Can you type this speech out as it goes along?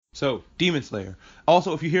So, Demon Slayer.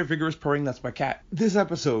 Also, if you hear vigorous purring, that's my cat. This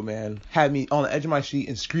episode, man, had me on the edge of my seat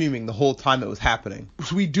and screaming the whole time it was happening.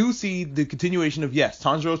 So we do see the continuation of, yes,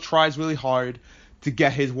 Tanjiro tries really hard to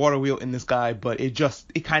get his water wheel in this guy, but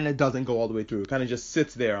it kind of doesn't go all the way through. It kind of just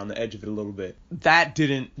sits there on the edge of it a little bit. That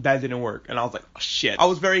didn't work, and I was like, oh, shit. I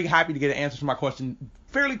was very happy to get an answer to my question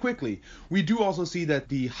fairly quickly. We do also see that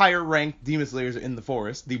the higher ranked Demon Slayers are in the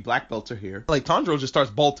forest. The black belts are here. Like, Tanjiro just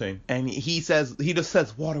starts bolting, and he just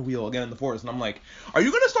says water wheel again in the forest, and I'm like, are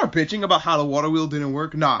you gonna start bitching about how the water wheel didn't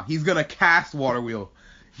work? Nah, he's gonna cast water wheel.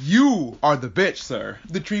 You are the bitch, sir.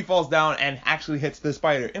 The tree falls down and actually hits the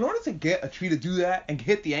spider. In order to get a tree to do that and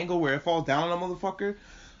hit the angle where it falls down on a motherfucker,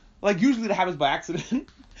 like, usually that happens by accident.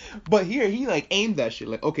 But here, he, like, aimed that shit.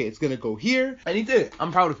 Like, okay, it's gonna go here. And he did it.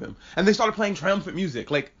 I'm proud of him. And they started playing triumphant music.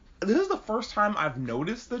 Like, this is the first time I've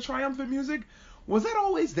noticed the triumphant music. Was that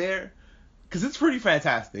always there? Because it's pretty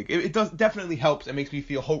fantastic. It does definitely helps and makes me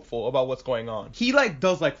feel hopeful about what's going on. He, like,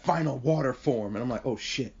 does, like, final water form. And I'm like, oh,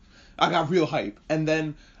 shit. I got real hype. And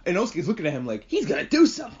then Inosuke's looking at him like, he's gonna do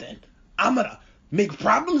something. I'm gonna make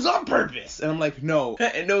problems on purpose. And I'm like, no,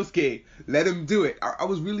 Inosuke, let him do it. I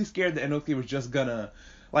was really scared that Inosuke was just gonna,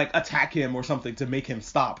 like, attack him or something to make him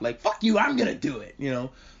stop. Like, fuck you, I'm gonna do it, you know?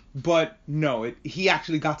 But no, he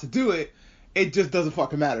actually got to do it. It just doesn't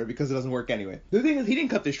fucking matter because it doesn't work anyway. The thing is, he didn't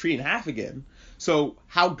cut this tree in half again. So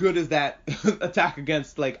how good is that attack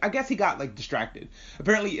against, like, I guess he got, like, distracted.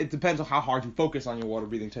 Apparently it depends on how hard you focus on your water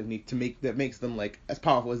breathing technique that makes them, like, as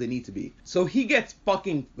powerful as they need to be. So he gets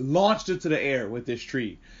fucking launched into the air with this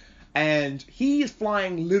tree. And he is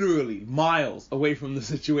flying literally miles away from the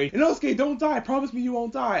situation. Inosuke, don't die. Promise me you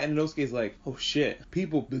won't die. And Inosuke's like, oh shit,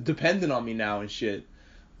 people depending on me now and shit.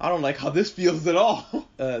 I don't like how this feels at all.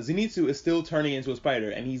 Zenitsu is still turning into a spider,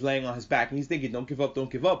 and he's laying on his back, and he's thinking, don't give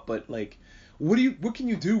up, but, like, what can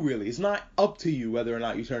you do, really? It's not up to you whether or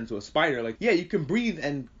not you turn into a spider. Like, yeah, you can breathe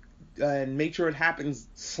and make sure it happens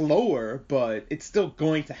slower, but it's still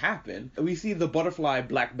going to happen. We see the butterfly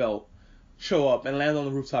black belt show up and land on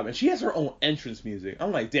the rooftop, and she has her own entrance music.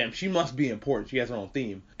 I'm like, damn, she must be important. She has her own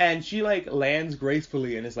theme. And she, like, lands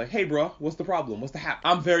gracefully and is like, hey, bro, what's the problem? What's the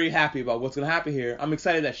I'm very happy about what's gonna happen here. I'm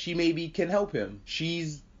excited that she maybe can help him.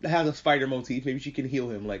 Has a spider motif. Maybe she can heal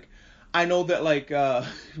him. Like, I know that, like,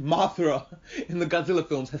 Mothra in the Godzilla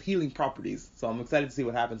films has healing properties, so I'm excited to see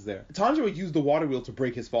what happens there. Tanjiro used the water wheel to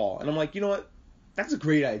break his fall, and I'm like, you know what? That's a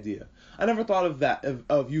great idea. I never thought of that,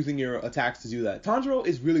 of using your attacks to do that. Tanjiro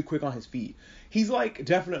is really quick on his feet. He's, like,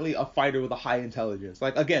 definitely a fighter with a high intelligence.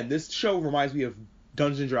 Like, again, this show reminds me of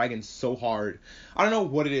Dungeons & Dragons so hard. I don't know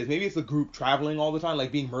what it is. Maybe it's the group traveling all the time,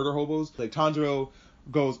 like being murder hobos. Like, Tanjiro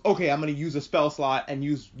goes, okay, I'm going to use a spell slot and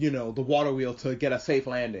use, you know, the water wheel to get a safe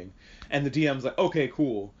landing. And the DM's like, okay,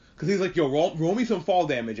 cool. Because he's like, yo, roll me some fall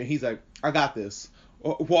damage. And he's like, I got this.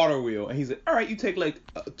 Water wheel. And he's like, all right, you take, like,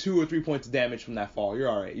 2 or 3 points of damage from that fall. You're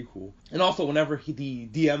all right. You cool. And also, whenever the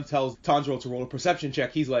DM tells Tanjiro to roll a perception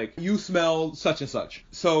check, he's like, you smell such and such.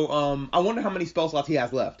 So, I wonder how many spell slots he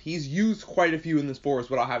has left. He's used quite a few in this forest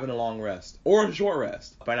without having a long rest. Or a short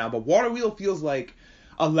rest by now. But water wheel feels like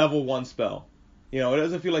a level 1 spell. You know, it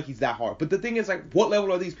doesn't feel like he's that hard. But the thing is, like, what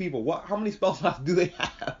level are these people? How many spell slots do they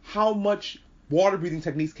have? How much water breathing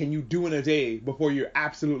techniques can you do in a day before you're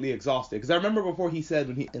absolutely exhausted? Because I remember before he said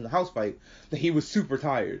in the house fight that he was super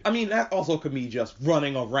tired. I mean, that also could be just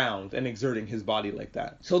running around and exerting his body like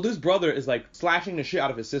that. So this brother is, like, slashing the shit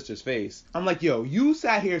out of his sister's face. I'm like, yo, you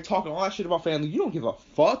sat here talking all that shit about family. You don't give a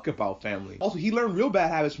fuck about family. Also, he learned real bad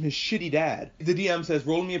habits from his shitty dad. The DM says,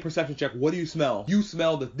 roll me a perception check. What do you smell? You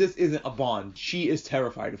smell that this isn't a bond. She is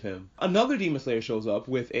terrified of him. Another Demon Slayer shows up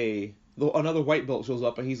with another white belt shows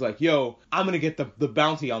up, and he's like, yo, I'm gonna get the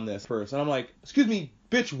bounty on this first. And I'm like, excuse me,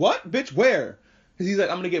 bitch, what? Bitch, where? Because he's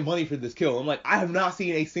like, I'm gonna get money for this kill. I'm like, I have not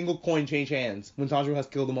seen a single coin change hands when Tanjiro has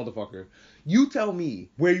killed the motherfucker. You tell me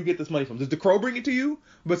where you get this money from. Does the crow bring it to you?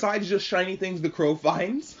 Besides just shiny things the crow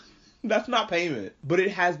finds? That's not payment. But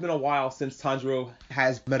it has been a while since Tanjiro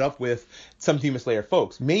has met up with some Demon Slayer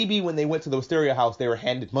folks. Maybe when they went to the Wisteria house, they were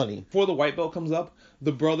handed money. Before the white belt comes up,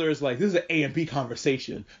 the brother is like, this is an A&P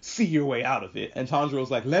conversation. See your way out of it. And Tanjiro's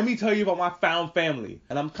like, let me tell you about my found family.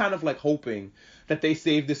 And I'm kind of, like, hoping that they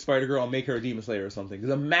save this Spider Girl and make her a Demon Slayer or something.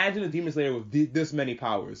 Because imagine a Demon Slayer with this many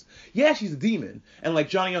powers. Yeah, she's a demon. And, like,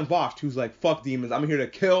 Johnny Young Bosch, who's like, fuck demons. I'm here to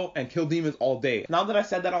kill demons all day. Now that I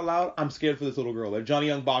said that out loud, I'm scared for this little girl. Like, Johnny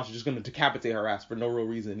Young Bosch is just going to decapitate her ass for no real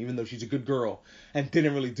reason, even though she's a good girl and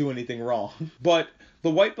didn't really do anything wrong. But the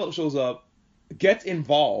white belt shows up, gets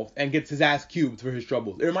involved, and gets his ass cubed for his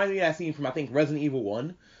troubles. It reminds me of that scene from, I think, Resident Evil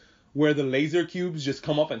 1, where the laser cubes just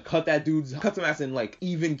come up and cut some ass in, like,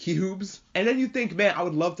 even cubes. And then you think, man, I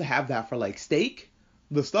would love to have that for, like, steak.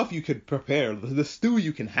 the stuff you could prepare, the stew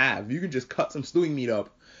you can have. You can just cut some stewing meat up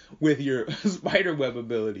with your spider web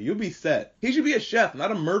ability. You'll be set. He should be a chef,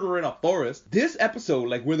 not a murderer in a forest. This episode,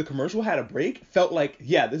 like where the commercial had a break, felt like,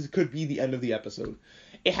 yeah, this could be the end of the episode.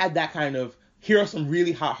 It had that kind of, here are some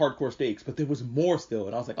really hot, hardcore stakes, but there was more still.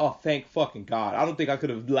 And I was like, oh, thank fucking God. I don't think I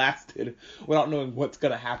could have lasted without knowing what's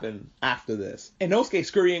going to happen after this. And Inosuke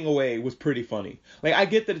scurrying away was pretty funny. Like, I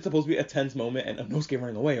get that it's supposed to be a tense moment, and Inosuke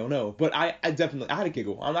running away, oh no. But I definitely, I had a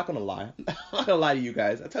giggle. I'm not going to lie. I'm not going to lie to you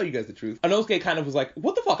guys. I tell you guys the truth. Inosuke kind of was like,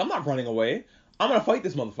 what the fuck? I'm not running away. I'm gonna fight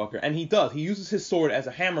this motherfucker. And he does. He uses his sword as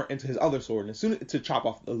a hammer into his other sword, and as soon to chop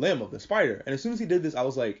off the limb of the spider. And as soon as he did this, I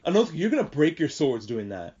was like, Inosuke, you're gonna break your swords doing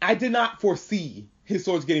that. I did not foresee his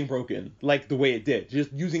swords getting broken like the way it did,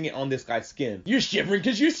 just using it on this guy's skin. You're shivering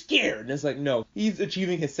because you're scared. And it's like, no, he's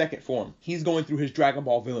achieving his second form. He's going through his Dragon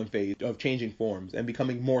Ball villain phase of changing forms and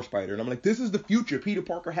becoming more spider. And I'm like, this is the future Peter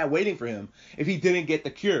Parker had waiting for him if he didn't get the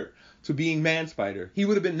cure to being Man Spider. He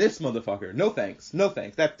would have been this motherfucker. No thanks. No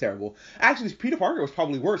thanks. That's terrible. Actually, Peter Parker was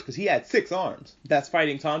probably worse because he had 6 arms. That's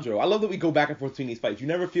fighting Tanjiro. I love that we go back and forth between these fights. You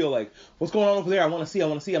never feel like, what's going on over there? I want to see.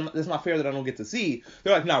 It's not fair that I don't get to see.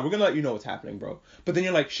 They're like, nah, we're going to let you know what's happening, bro. But then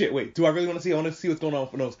you're like, shit, wait, do I really want to see? I want to see what's going on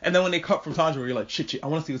with those. And then when they cut from Tanjiro, you're like, shit, I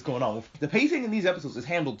want to see what's going on. The pacing in these episodes is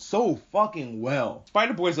handled so fucking well.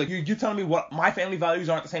 Spider-Boy's like, you're telling me what my family values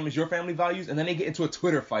aren't the same as your family values? And then they get into a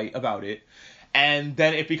Twitter fight about it. And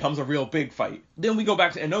then it becomes a real big fight. Then we go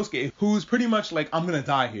back to Inosuke, who's pretty much like, I'm gonna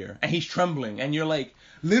die here. And he's trembling. And you're like,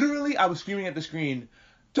 literally, I was screaming at the screen,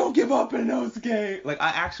 don't give up, Inosuke. Like, I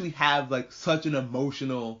actually have, like, such an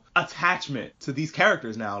emotional attachment to these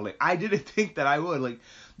characters now. Like, I didn't think that I would. Like,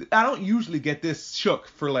 I don't usually get this shook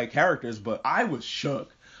for, like, characters, but I was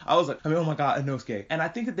shook. I was like, oh my God, Inosuke. And I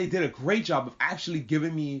think that they did a great job of actually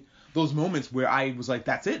giving me those moments where I was like,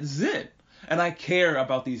 that's it, this is it. And I care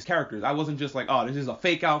about these characters. I wasn't just like, oh, this is a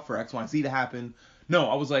fake out for X, Y, and Z to happen. No,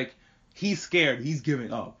 I was like, he's scared. He's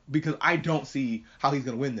giving up. Because I don't see how he's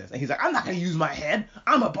going to win this. And he's like, I'm not going to use my head.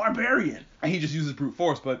 I'm a barbarian. And he just uses brute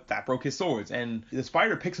force, but that broke his swords. And the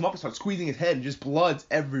spider picks him up and starts squeezing his head, and just blood's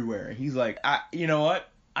everywhere. And he's like, you know what?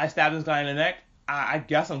 I stabbed this guy in the neck. I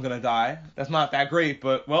guess I'm going to die. That's not that great,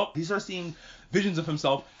 but, well, he starts seeing visions of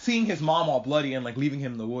himself, seeing his mom all bloody and like leaving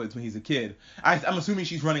him in the woods when he's a kid. I'm assuming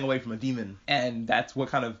she's running away from a demon, and that's what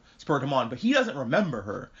kind of spurred him on. But he doesn't remember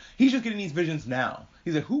her. He's just getting these visions now.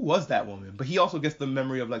 He's like, who was that woman? But he also gets the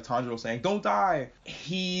memory of like Tanjiro saying, don't die.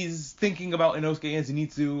 He's thinking about Inosuke and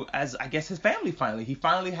Zenitsu as, I guess, his family finally. He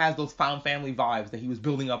finally has those found family vibes that he was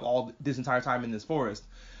building up all this entire time in this forest.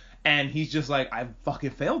 And he's just like, I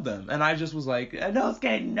fucking failed them. And I just was like,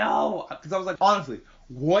 Inosuke, no. Because I was like, honestly,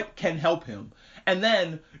 what can help him? And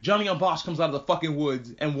then Johnny Young Bosch comes out of the fucking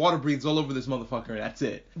woods and water breathes all over this motherfucker, and that's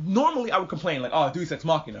it. Normally I would complain like, oh, Deus Ex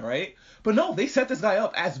Machina, right? But no, they set this guy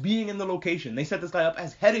up as being in the location. They set this guy up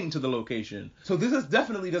as heading to the location. So this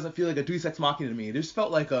definitely doesn't feel like a Deus Ex Machina to me. It just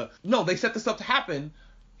felt like no, they set this up to happen.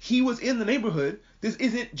 He was in the neighborhood. This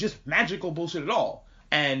isn't just magical bullshit at all.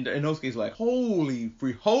 And Inosuke's like, holy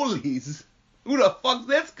free holies. Who the fuck's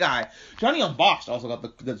this guy? Johnny Young Bosch also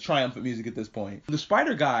got the triumphant music at this point. The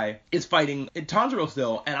spider guy is fighting Tanjiro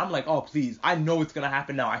still, and I'm like, oh, please. I know it's going to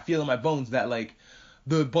happen now. I feel in my bones that, like,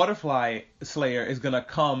 the butterfly slayer is going to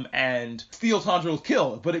come and steal Tanjiro's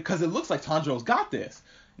kill. But because it looks like Tanjiro's got this.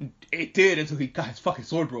 It did until he got his fucking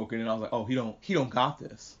sword broken, and I was like, oh, he don't got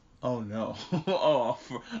this. Oh, no.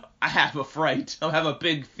 I have a fright. I have a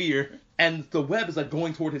big fear. And the web is, like,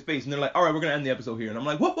 going toward his face, and they're like, all right, we're going to end the episode here. And I'm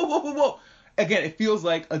like, whoa. Again, it feels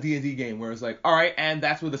like a D&D game where it's like, all right, and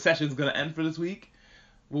that's where the session's going to end for this week.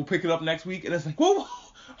 We'll pick it up next week. And it's like, whoa,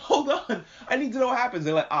 hold on. I need to know what happens.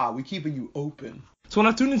 They're like, we're keeping you open. So when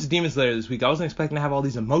I tuned into Demon Slayer this week, I wasn't expecting to have all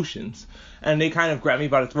these emotions. And they kind of grabbed me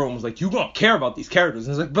by the throat and was like, you gonna care about these characters.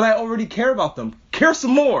 And it's like, but I already care about them. Care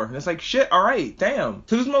some more. And it's like, shit, alright, damn.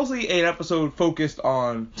 So this is mostly an episode focused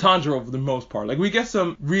on Tanjiro for the most part. Like, we get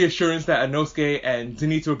some reassurance that Inosuke and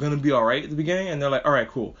Zenitsu are gonna be alright at the beginning. And they're like, alright,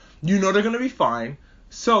 cool. You know they're gonna be fine.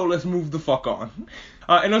 So let's move the fuck on.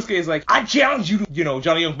 Inosuke is like, I challenge you to,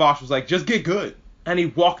 Johnny Young Bosch was like, just get good. And he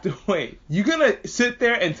walked away. You gonna sit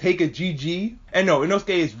there and take a GG? And no, Inosuke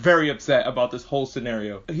is very upset about this whole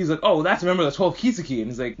scenario. He's like, oh, that's a member of the 12 Kiseki.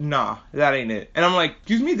 And he's like, nah, that ain't it. And I'm like,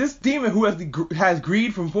 excuse me, this demon who has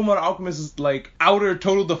greed from Fullmetal Alchemist's, like, outer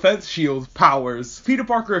total defense shield powers. Peter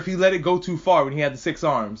Parker, if he let it go too far when he had the 6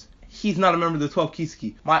 arms, he's not a member of the 12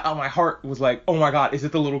 Kiseki. My heart was like, oh my god, is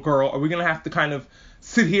it the little girl? Are we gonna have to kind of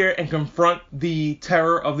sit here and confront the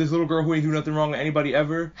terror of this little girl who ain't do nothing wrong to anybody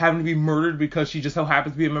ever, having to be murdered because she just so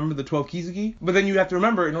happens to be a member of the 12 Kiseki? But then you have to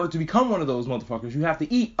remember, in order to become one of those motherfuckers, you have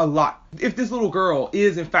to eat a lot. If this little girl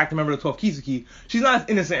is in fact a member of the 12 Kiseki, she's not as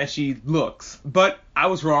innocent as she looks. But I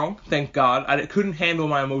was wrong, thank God. I couldn't handle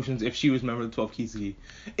my emotions if she was a member of the 12 Kiseki.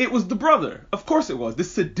 It was the brother. Of course it was.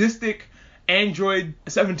 This sadistic Android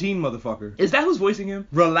 17 motherfucker. Is that who's voicing him?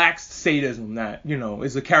 Relaxed sadism that,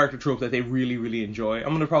 is a character trope that they really, really enjoy.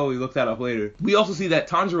 I'm gonna probably look that up later. We also see that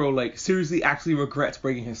Tanjiro, seriously actually regrets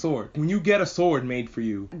breaking his sword. When you get a sword made for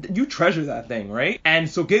you, you treasure that thing, right? And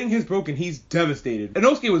so getting his broken, he's devastated.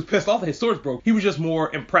 Inosuke was pissed off that his sword's broke. He was just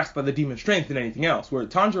more impressed by the demon's strength than anything else, where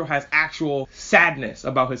Tanjiro has actual sadness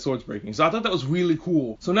about his sword's breaking. So I thought that was really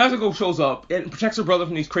cool. So Nezuko shows up and protects her brother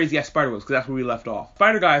from these crazy ass spider webs, because that's where we left off.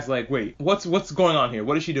 Spider Guy's like, wait, what's going on here?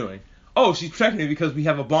 What is she doing? Oh, she's protecting me because we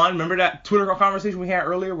have a bond. Remember that Twitter conversation we had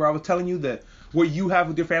earlier where I was telling you that what you have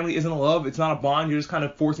with your family isn't a love, it's not a bond, you're just kind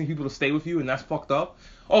of forcing people to stay with you, and that's fucked up.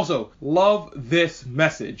 Also, love this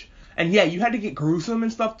message. And yeah, you had to get gruesome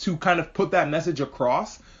and stuff to kind of put that message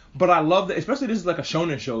across, but I love that, especially this is like a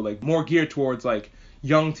shonen show, more geared towards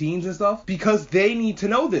young teens and stuff, because they need to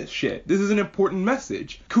know this shit. This is an important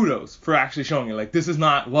message. Kudos for actually showing it. This is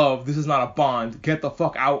not love, this is not a bond. Get the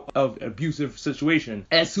fuck out of an abusive situation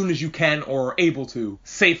as soon as you can or are able to.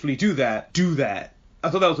 Safely do that. I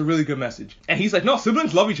thought that was a really good message. And he's like, no,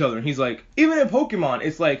 siblings love each other. And he's like, even in Pokemon,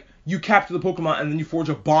 it's you capture the Pokemon and then you forge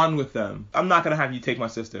a bond with them. I'm not gonna have you take my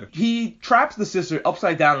sister. He traps the sister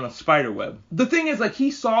upside down in a spider web. The thing is, he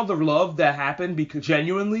saw the love that happened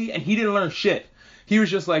genuinely, and he didn't learn shit. He was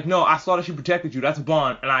just like, no, I saw that she protected you. That's a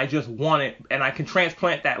bond, and I just want it, and I can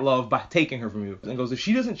transplant that love by taking her from you. And goes, if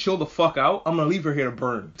she doesn't chill the fuck out, I'm gonna leave her here to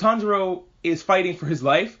burn. Tanjiro is fighting for his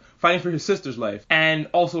life, fighting for his sister's life, and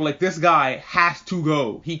also this guy has to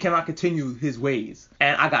go. He cannot continue his ways,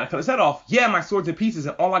 and I gotta cut his head off. Yeah, my sword's in pieces,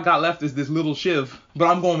 and all I got left is this little shiv, but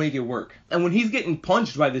I'm gonna make it work. And when he's getting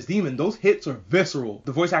punched by this demon, those hits are visceral.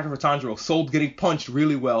 The voice actor for Tanjiro sold getting punched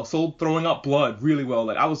really well, sold throwing up blood really well.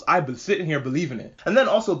 I've been sitting here believing it. And then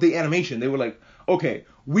also the animation, they were like, okay,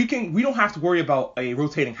 we don't have to worry about a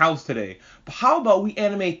rotating house today, but how about we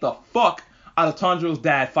animate the fuck out of Tanjiro's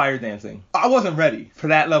dad fire dancing? I wasn't ready for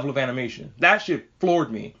that level of animation. That shit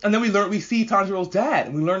floored me. And then we see Tanjiro's dad,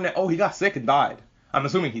 and we learn that, he got sick and died. I'm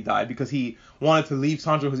assuming he died because he wanted to leave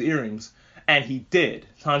Tanjiro his earrings, and he did.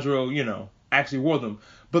 Tanjiro, actually wore them.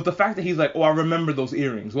 But the fact that he's like, I remember those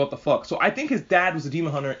earrings, what the fuck? So I think his dad was a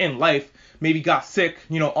demon hunter in life, maybe got sick,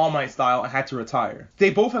 All Might style, and had to retire. They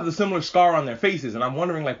both have the similar scar on their faces, and I'm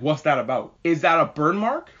wondering, what's that about? Is that a burn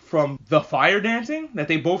mark from the fire dancing that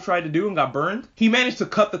they both tried to do and got burned? He managed to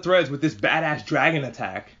cut the threads with this badass dragon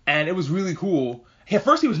attack, and it was really cool. At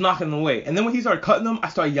first he was knocking them away, and then when he started cutting them, I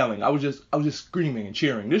started yelling. I was just screaming and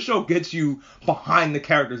cheering. This show gets you behind the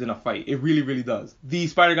characters in a fight. It really, really does. The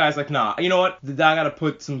spider guy's like, nah, you know what? I gotta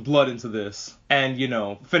put some blood into this and,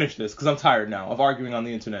 finish this, because I'm tired now of arguing on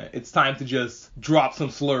the internet. It's time to just drop some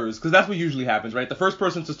slurs, because that's what usually happens, right? The first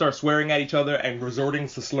person to start swearing at each other and resorting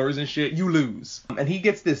to slurs and shit, you lose. And he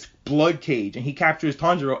gets this blood cage, and he captures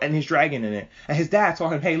Tanjiro and his dragon in it. And his dad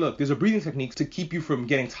told him, hey, look, there's a breathing technique to keep you from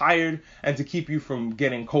getting tired and to keep you from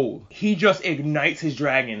getting cold. He just ignites his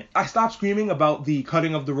dragon. I stopped screaming about the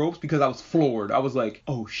cutting of the ropes because I was floored. I was like,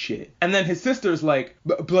 oh shit. And then his sister's like,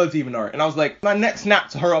 blood demon art. And I was like, my neck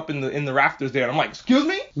snapped to her up in the rafters there. And I'm like, excuse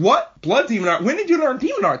me? What? Blood demon art? When did you learn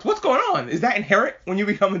demon arts? What's going on? Is that inherent when you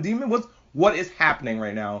become a demon? What is happening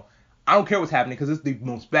right now? I don't care what's happening because it's the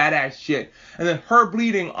most badass shit. And then her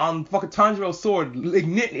bleeding on fucking Tanjiro's sword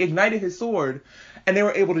ignited his sword, and they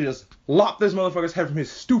were able to just lop this motherfucker's head from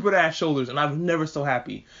his stupid ass shoulders, and I was never so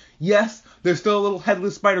happy. Yes, there's still a little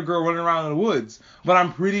headless spider girl running around in the woods, but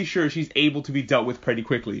I'm pretty sure she's able to be dealt with pretty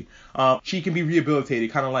quickly. She can be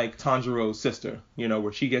rehabilitated, kind of like Tanjiro's sister,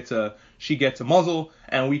 where she gets a muzzle,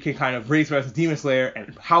 and we can kind of raise her as a demon slayer,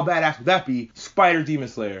 and how badass would that be? Spider demon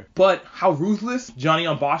slayer. But how ruthless Johnny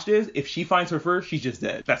Unbotched is, if she finds her first, she's just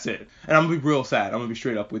dead. That's it. And I'm gonna be real sad. I'm gonna be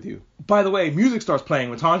straight up with you. By the way, music starts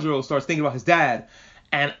playing when Tanjiro starts thinking about his dad,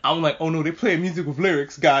 and I'm like, oh no, they play music with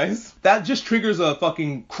lyrics, guys. That just triggers a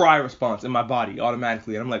fucking cry response in my body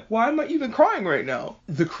automatically. And I'm like, why am I even crying right now?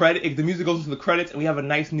 The music goes into the credits, and we have a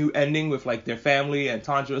nice new ending with their family, and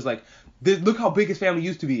Tanjiro's like, look how big his family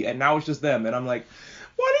used to be, and now it's just them. And I'm like,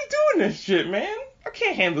 why are they doing this shit, man? I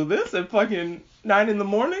can't handle this at fucking 9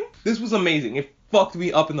 a.m. This was amazing. It fucked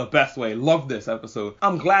me up in the best way. Love this episode.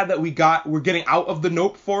 I'm glad that we're getting out of the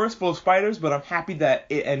Nope forest full of spiders, but I'm happy that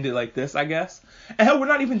it ended like this, I guess. And hell, we're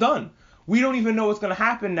not even done. we don't even know what's going to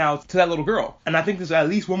happen now to that little girl. And I think there's at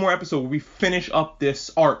least one more episode where we finish up this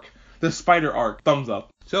arc, the Spider arc. Thumbs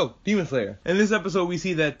up. So, Demon Slayer. In this episode, we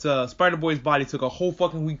see that Spider-Boy's body took a whole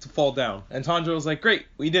fucking week to fall down. And Tanjiro's like, great,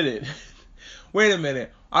 we did it. Wait a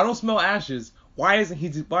minute, I don't smell ashes. Why isn't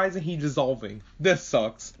he dissolving? This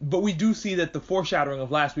sucks. But we do see that the foreshadowing of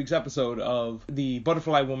last week's episode of the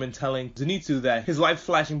butterfly woman telling Zenitsu that his life's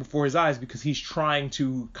flashing before his eyes because he's trying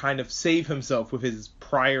to kind of save himself with his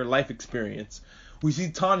prior life experience. We see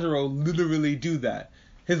Tanjiro literally do that.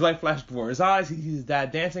 His life flashes before his eyes, he sees his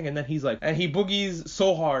dad dancing, and then he's like, and he boogies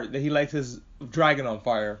so hard that he lights his dragon on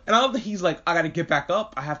fire. And I love that he's like, I gotta get back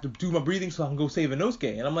up, I have to do my breathing so I can go save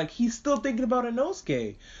Inosuke. And I'm like, he's still thinking about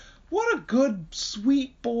Inosuke. What a good,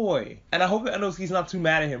 sweet boy. And I hope that Inosuke's not too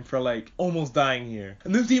mad at him for, like, almost dying here.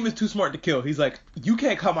 And this demon is too smart to kill. He's like, you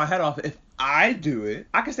can't cut my head off if I do it.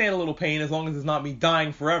 I can stand a little pain as long as it's not me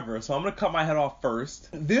dying forever. So I'm going to cut my head off first.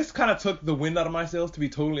 This kind of took the wind out of my sails, to be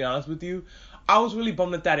totally honest with you. I was really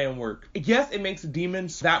bummed that didn't work. Yes, it makes the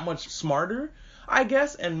demons that much smarter, I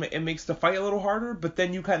guess, and it makes the fight a little harder, but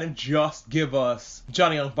then you kind of just give us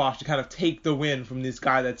Johnny Young Bosch to kind of take the win from this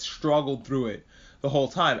guy that struggled through it the whole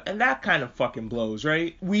time. And that kind of fucking blows,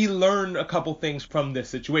 right? We learn a couple things from this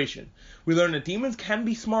situation. We learn that demons can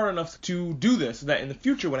be smart enough to do this, so that in the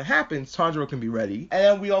future when it happens, Tanjiro can be ready. And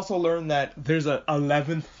then we also learn that there's an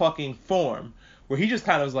 11th fucking form where he just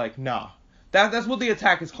kind of is like, nah. That's what the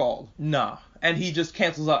attack is called. Nah. And he just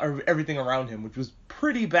cancels out everything around him, which was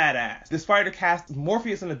pretty badass. The spider cast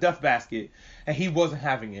Morpheus in a death basket, and he wasn't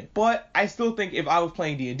having it. But I still think if I was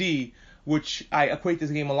playing D&D, which I equate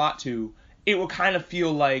this game a lot to, it would kind of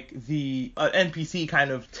feel like the NPC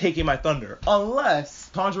kind of taking my thunder.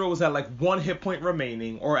 Unless Tanjiro was at like 1 hit point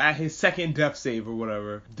remaining or at his second death save or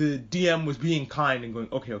whatever. The DM was being kind and going,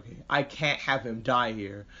 okay, I can't have him die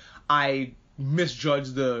here. I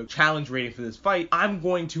misjudged the challenge rating for this fight. I'm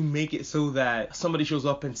going to make it so that somebody shows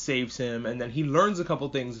up and saves him, and then he learns a couple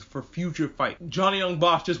things for future fight. Johnny Young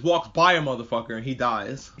Bosch just walks by a motherfucker and he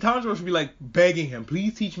dies. Tanjiro should be like begging him,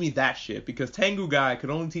 please teach me that shit, because Tengu guy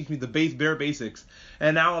could only teach me the bare basics,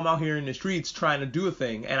 and now I'm out here in the streets trying to do a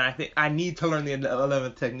thing, and I think I need to learn the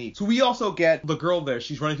 11th technique. So we also get the girl there,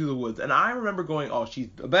 she's running through the woods, and I remember going, oh, she's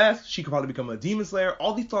the best, she could probably become a demon slayer,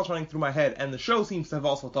 all these thoughts running through my head, and the show seems to have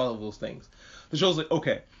also thought of those things. The show's like,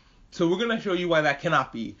 okay, so we're going to show you why that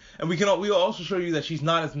cannot be. And we'll also show you that she's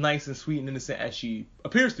not as nice and sweet and innocent as she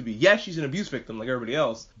appears to be. Yes, she's an abuse victim like everybody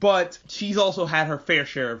else, but she's also had her fair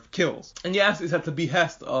share of kills. And yes, it's at the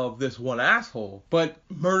behest of this one asshole, but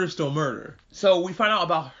murder's still murder. So we find out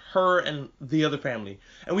about her and the other family.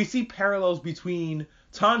 And we see parallels between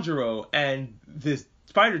Tanjiro and this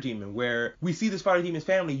spider demon, where we see the spider demon's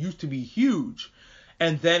family used to be huge.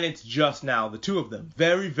 And then it's just now the two of them.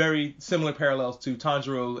 Very, very similar parallels to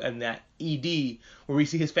Tanjiro and that ED, where we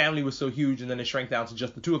see his family was so huge and then it shrank down to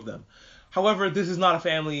just the two of them. However, this is not a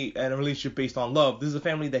family and a relationship based on love. This is a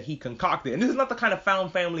family that he concocted. And this is not the kind of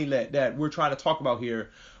found family that we're trying to talk about here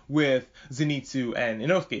with Zenitsu and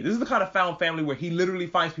Inosuke. This is the kind of found family where he literally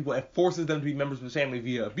finds people and forces them to be members of his family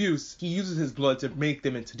via abuse. He uses his blood to make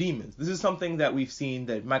them into demons. This is something that we've seen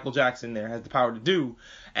that Michael Jackson there has the power to do,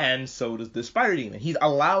 and so does the spider demon. He's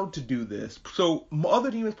allowed to do this. So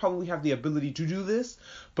other demons probably have the ability to do this,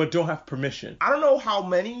 but don't have permission. I don't know how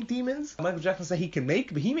many demons Michael Jackson said he can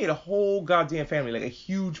make, but he made a whole goddamn family, like a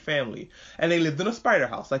huge family. And they lived in a spider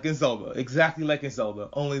house, like in Zelda, exactly like in Zelda,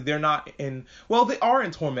 only they're not in, well, they are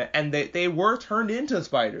in torment, and they were turned into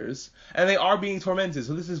spiders, and they are being tormented.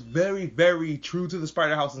 So this is very, very true to the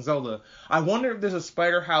spider house in Zelda. I wonder if there's a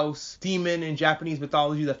spider house demon in Japanese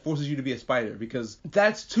mythology that forces you to be a spider, because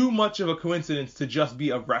that's too much of a coincidence to just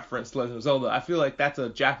be a reference to Legend of Zelda. I feel like that's a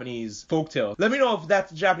Japanese folktale. Let me know if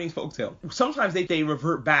that's a Japanese folktale. Sometimes they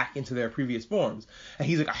revert back into their previous forms, and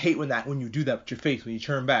he's like, I hate when you do that with your face, when you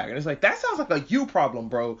turn back. And it's like, that sounds like a you problem,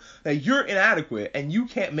 bro. That you're inadequate and you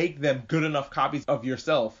can't make them good enough copies of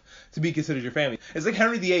yourself to be considered your family. It's like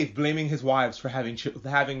Henry VIII blaming his wives for having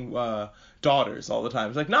daughters all the time.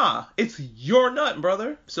 It's like, nah, it's your nut,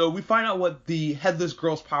 brother. So we find out what the headless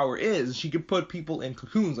girl's power is. She can put people in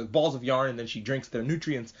cocoons, like balls of yarn, and then she drinks their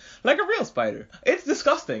nutrients like a real spider. It's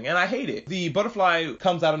disgusting, and I hate it. The butterfly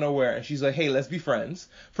comes out of nowhere, and she's like, hey, let's be friends.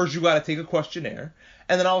 First, you gotta take a questionnaire.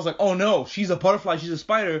 And then I was like, oh no, she's a butterfly, she's a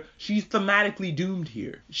spider, she's thematically doomed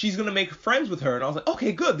here. She's gonna make friends with her. And I was like,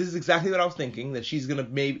 okay, good, this is exactly what I was thinking, that she's gonna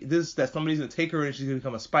that somebody's gonna take her and she's gonna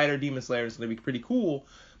become a spider demon slayer, and it's gonna be pretty cool.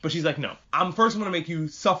 But she's like, no, I'm first gonna make you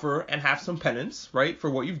suffer and have some penance, right, for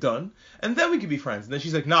what you've done, and then we can be friends. And then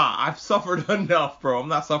she's like, nah, I've suffered enough, bro, I'm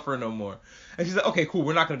not suffering no more. And she's like, okay, cool,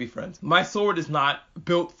 we're not gonna be friends. My sword is not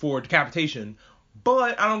built for decapitation.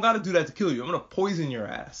 But I don't gotta do that to kill you. I'm gonna poison your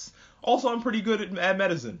ass. Also, I'm pretty good at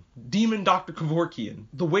medicine. Demon Dr. Kevorkian.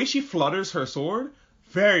 The way she flutters her sword,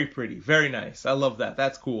 very pretty, very nice. I love that.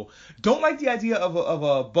 That's cool. Don't like the idea of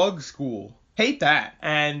a bug school. Hate that.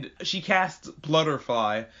 And she casts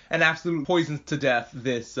Blutterfly and absolutely poisons to death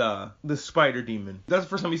this spider demon. That's the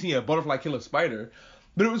first time we see a butterfly kill a spider.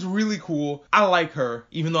 But it was really cool. I like her,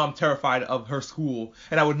 even though I'm terrified of her school,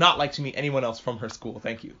 and I would not like to meet anyone else from her school.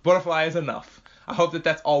 Thank you. Butterfly is enough. I hope that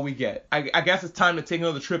that's all we get. I guess it's time to take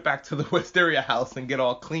another trip back to the Wisteria house and get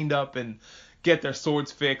all cleaned up and get their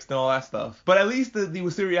swords fixed and all that stuff. But at least the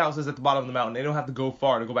Wisteria house is at the bottom of the mountain. They don't have to go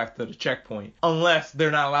far to go back to the checkpoint. Unless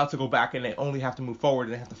they're not allowed to go back and they only have to move forward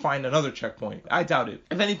and they have to find another checkpoint. I doubt it.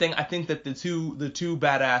 If anything, I think that the two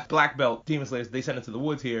badass black belt demon slayers they sent into the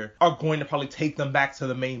woods here are going to probably take them back to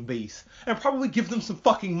the main base and probably give them some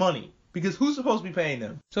fucking money. Because who's supposed to be paying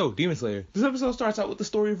them? So, Demon Slayer. This episode starts out with the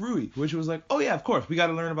story of Rui, which was like, oh yeah, of course, we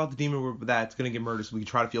gotta learn about the demon that's gonna get murdered so we can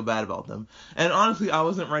try to feel bad about them. And honestly, I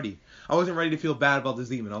wasn't ready. I wasn't ready to feel bad about this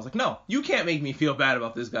demon. I was like, no, you can't make me feel bad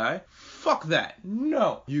about this guy. Fuck that.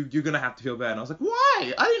 No. You're gonna have to feel bad. And I was like,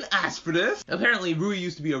 why? I didn't ask for this. Apparently, Rui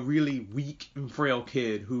used to be a really weak and frail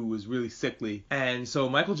kid who was really sickly. And so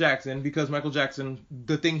Michael Jackson, because Michael Jackson,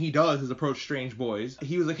 the thing he does is approach strange boys,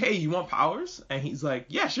 he was like, hey, you want powers? And he's like,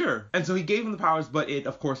 yeah, sure. And so he gave him the powers, but it,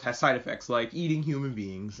 of course, has side effects, like eating human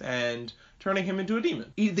beings and turning him into a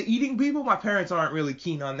demon. The eating people, my parents aren't really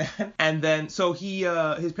keen on that. And then, so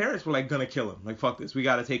his parents were like, gonna kill him. Like, fuck this, we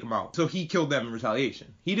gotta take him out. So he killed them in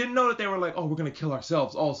retaliation. He didn't know that they were like, oh, we're gonna kill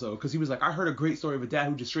ourselves also. Because he was like, I heard a great story of a dad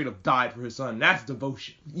who just straight up died for his son. That's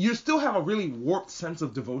devotion. You still have a really warped sense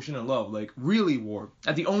of devotion and love. Like, really warped.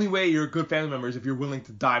 That the only way you're a good family member is if you're willing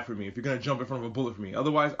to die for me. If you're gonna jump in front of a bullet for me.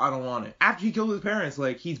 Otherwise, I don't want it. After he killed his parents,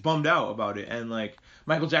 like, he's bummed out about it. And, like,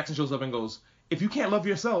 Michael Jackson shows up and goes, if you can't love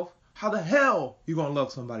yourself, how the hell you gonna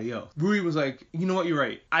love somebody else? Rui was like, you know what, you're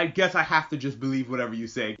right. I guess I have to just believe whatever you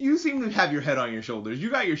say. You seem to have your head on your shoulders. You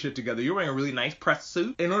got your shit together. You're wearing a really nice pressed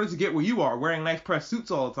suit. In order to get where you are, wearing nice pressed suits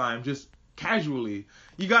all the time, just casually,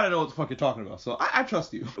 you gotta know what the fuck you're talking about. So I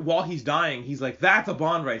trust you. While he's dying, he's like, that's a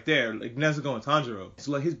bond right there. Like Nezuko and Tanjiro.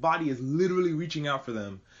 So like his body is literally reaching out for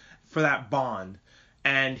them, for that bond.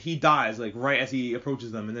 And he dies, like, right as he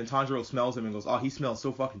approaches them. And then Tanjiro smells him and goes, oh, he smells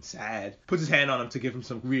so fucking sad. Puts his hand on him to give him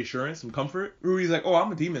some reassurance, some comfort. Rui's like, oh,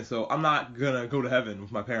 I'm a demon, so I'm not gonna go to heaven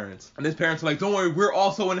with my parents. And his parents are like, don't worry, we're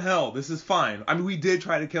also in hell. This is fine. I mean, we did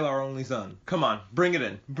try to kill our only son. Come on, bring it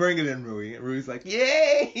in. Bring it in, Rui. And Rui's like,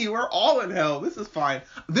 yay, we're all in hell. This is fine.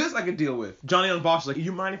 This I can deal with. Johnny on Bosch is like,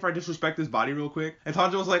 you mind if I disrespect his body real quick? And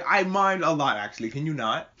Tanjiro's like, I mind a lot, actually. Can you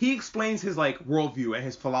not? He explains his, like, worldview and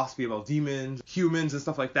his philosophy about demons, humans, and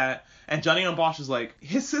stuff like that. And Johnny on Bosch is like,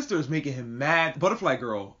 his sister is making him mad. Butterfly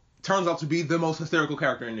Girl turns out to be the most hysterical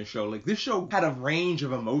character in this show. Like, this show had a range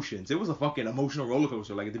of emotions. It was a fucking emotional roller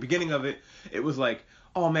coaster. Like, at the beginning of it, it was like,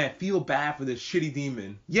 oh man, feel bad for this shitty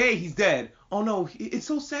demon. Yay, he's dead. Oh no, it's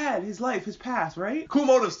so sad. His life, his past, right?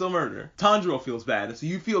 Kumoto's still murder. Tanjiro feels bad. So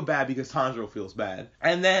you feel bad because Tanjiro feels bad.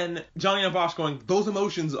 And then Johnny and Bosch going, those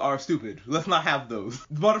emotions are stupid. Let's not have those.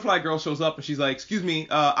 The Butterfly Girl shows up and she's like, excuse me,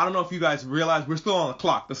 I don't know if you guys realize we're still on the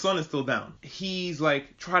clock. The sun is still down. He's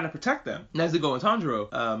like trying to protect them. Nezuko and Tanjiro,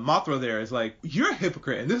 Mothra there is like, you're a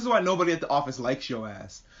hypocrite. And this is why nobody at the office likes your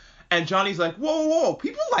ass. And Johnny's like, whoa,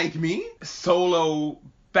 people like me. Solo,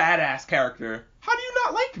 badass character. How do you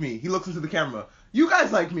not like me? He looks into the camera. You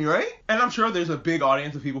guys like me, right? And I'm sure there's a big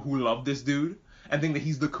audience of people who love this dude and think that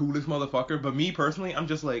he's the coolest motherfucker. But me personally, I'm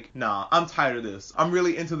just like, nah, I'm tired of this. I'm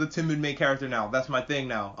really into the timid main character now. That's my thing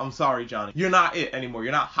now. I'm sorry, Johnny. You're not it anymore.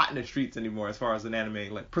 You're not hot in the streets anymore as far as an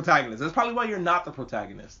anime like protagonist. That's probably why you're not the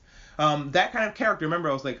protagonist. That kind of character, remember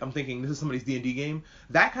I was like, I'm thinking this is somebody's D&D game.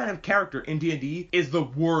 That kind of character in D&D is the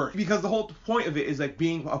worst. Because the whole point of it is like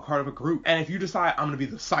being a part of a group. And if you decide I'm going to be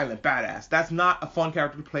the silent badass, that's not a fun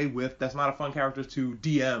character to play with. That's not a fun character to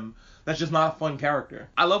DM. That's just not a fun character.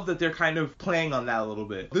 I love that they're kind of playing on that a little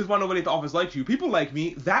bit. This is why nobody at the office likes you. People like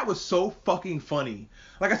me. That was so fucking funny.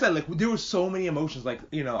 Like I said, like there were so many emotions. Like,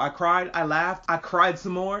 you know, I cried, I laughed, I cried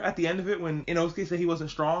some more at the end of it when Inosuke said he wasn't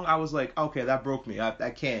strong. I was like, okay, that broke me. I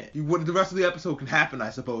can't. The rest of the episode can happen, I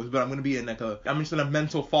suppose, but I'm gonna be in like I'm just in a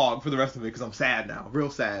mental fog for the rest of it because I'm sad now, real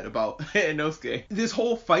sad about Inosuke. This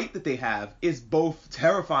whole fight that they have is both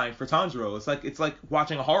terrifying for Tanjiro. It's like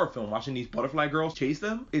watching a horror film, watching these butterfly girls chase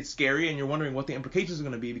them. It's scary and you're wondering what the implications are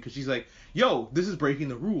gonna be because she's like, yo, this is breaking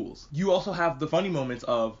the rules. You also have the funny moments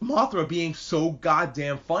of Mothra being so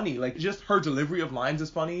goddamn funny. Like, just her delivery of lines is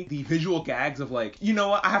funny. The visual gags of like, you know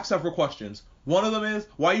what? I have several questions. One of them is,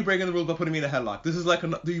 why are you breaking the rules by putting me in a headlock? This is like,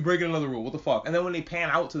 you breaking another rule. What the fuck? And then when they pan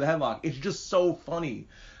out to the headlock, it's just so funny.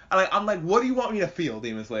 I'm like, what do you want me to feel,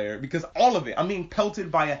 Demon Slayer? Because all of it, I'm being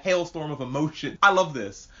pelted by a hailstorm of emotion. I love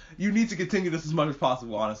this. You need to continue this as much as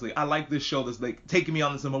possible, honestly. I like this show that's like taking me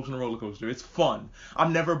on this emotional roller coaster. It's fun.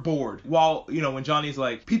 I'm never bored. While, when Johnny's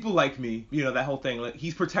like, people like me, that whole thing, like,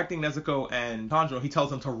 he's protecting Nezuko and Tanjiro, he tells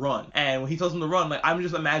them to run. And when he tells them to run, like, I'm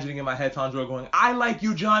just imagining in my head Tanjiro going, I like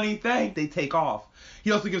you, Johnny, thanks. They take off.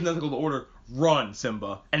 He also gives Nezuko the order, run,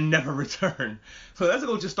 Simba, and never return. So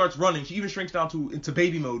Nezuko just starts running. She even shrinks down into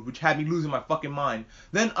baby mode, which had me losing my fucking mind.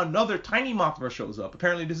 Then another tiny Mothra shows up.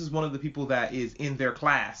 Apparently this is one of the people that is in their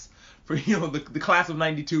class. For, the class of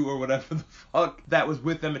 92 or whatever the fuck that was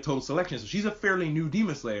with them at Total Selection. So she's a fairly new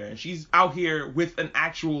Demon Slayer, and she's out here with an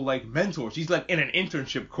actual, like, mentor. She's, like, in an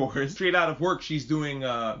internship course. Straight out of work, she's doing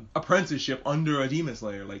apprenticeship under a Demon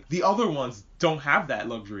Slayer. Like, the other ones don't have that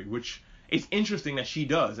luxury, which it's interesting that she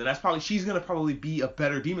does, and she's gonna probably be a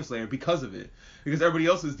better Demon Slayer because of it. Because everybody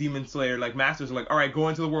else's Demon Slayer, like, masters are like, alright, go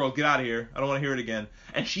into the world, get out of here, I don't want to hear it again.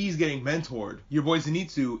 And she's getting mentored. Your boy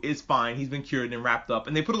Zenitsu is fine, he's been cured and wrapped up,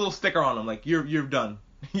 and they put a little sticker on him, like, you're done.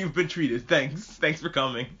 You've been treated, thanks for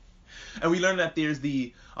coming. And we learn that there's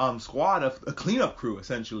the squad of a cleanup crew,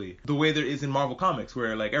 essentially, the way there is in Marvel Comics,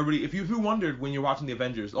 where, like, everybody, if you wondered when you're watching the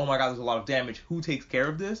Avengers, oh my god, there's a lot of damage, who takes care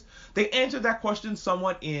of this? They answered that question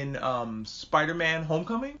somewhat in Spider-Man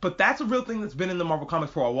Homecoming, but that's a real thing that's been in the Marvel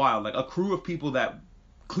Comics for a while, like a crew of people that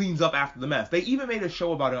cleans up after the mess. They even made a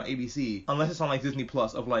show about it on ABC, unless it's on like Disney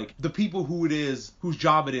Plus, of like the people whose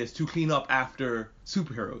job it is to clean up after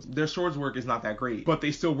superheroes. Their swords work is not that great, but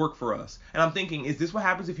they still work for us. And I'm thinking, is this what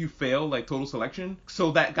happens if you fail like Total Selection?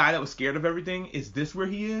 So that guy that was scared of everything, is this where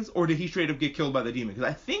he is? Or did he straight up get killed by the demon? Because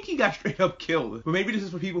I think he got straight up killed. But maybe this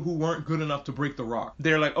is for people who weren't good enough to break the rock.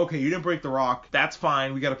 They're like, okay, you didn't break the rock, that's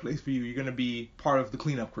fine, we got a place for you, you're gonna be part of the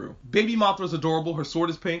cleanup crew. Baby Mothra's adorable, her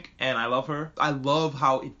sword is pink, and I love her. I love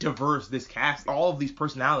how diverse this cast, all of these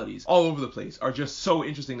personalities all over the place are just so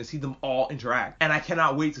interesting to see them all interact. And I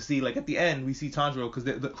cannot wait to see, like, at the end we see Tanjiro, because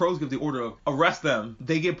the crows give the order of arrest them.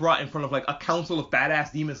 They get brought in front of like a council of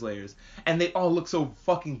badass Demon Slayers, and they all look so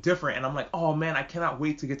fucking different, and I'm like, oh man, I cannot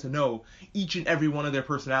wait to get to know each and every one of their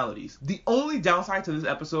personalities. The only downside to this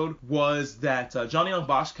episode was that Johnny Young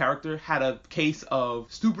Bosch's character had a case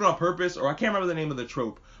of stupid on purpose, or I can't remember the name of the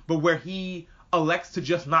trope, but where he elects to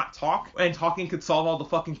just not talk, and talking could solve all the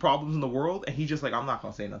fucking problems in the world, and he's just like, I'm not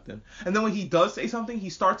gonna say nothing. And then when he does say something, he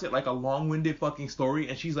starts it like a long-winded fucking story,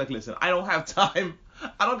 and she's like, listen, I don't have time.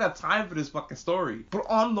 I don't got time for this fucking story. But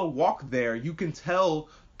on the walk there, you can tell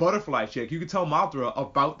Butterfly Chick, you can tell Mothra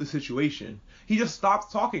about the situation. He just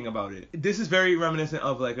stops talking about it. This is very reminiscent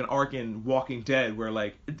of like an arc in Walking Dead, where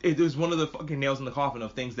like it was one of the fucking nails in the coffin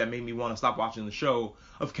of things that made me want to stop watching the show,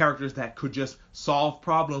 of characters that could just solve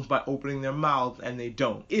problems by opening their mouths, and they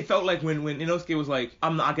don't. It felt like when Inosuke was like,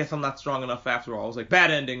 I guess I'm not strong enough after all. I was like,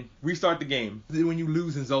 bad ending, restart the game. When you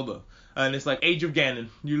lose in Zelda, and it's like Age of Ganon,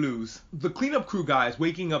 you lose. The cleanup crew guy is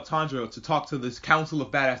waking up Tanjiro to talk to this council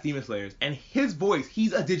of badass Demon Slayers, and his voice,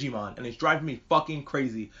 he's a Digimon, and it's driving me fucking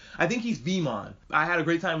crazy. I think he's Vmon. I had a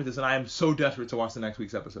great time with this, and I am so desperate to watch the next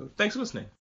week's episode. Thanks for listening.